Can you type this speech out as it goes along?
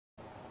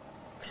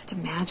Just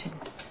imagine.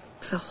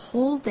 It's a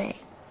whole day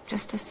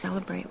just to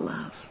celebrate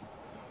love.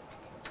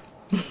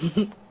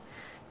 You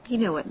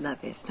know what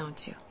love is,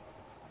 don't you?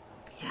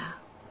 Yeah.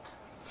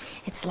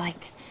 It's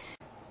like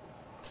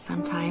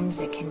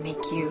sometimes it can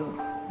make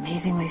you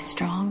amazingly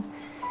strong,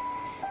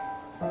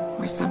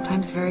 or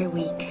sometimes very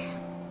weak.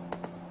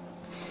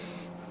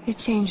 It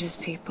changes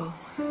people.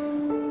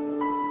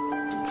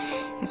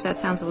 If that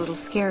sounds a little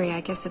scary,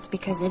 I guess it's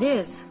because it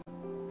is.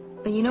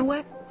 But you know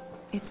what?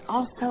 It's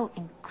also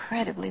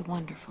incredibly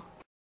wonderful.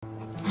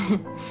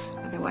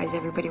 Otherwise,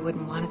 everybody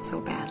wouldn't want it so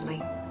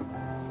badly.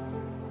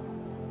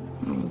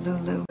 Oh,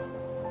 Lulu.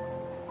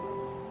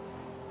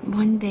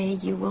 One day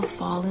you will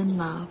fall in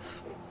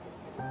love.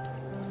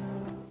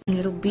 And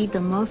it'll be the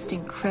most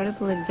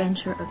incredible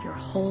adventure of your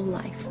whole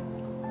life.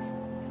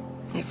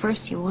 At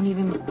first, you won't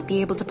even be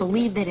able to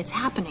believe that it's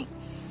happening.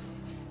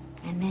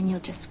 And then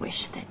you'll just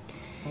wish that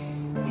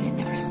it'd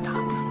never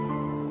stop.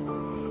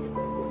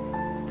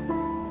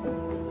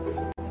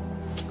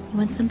 You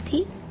want some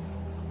tea?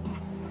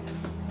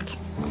 Okay.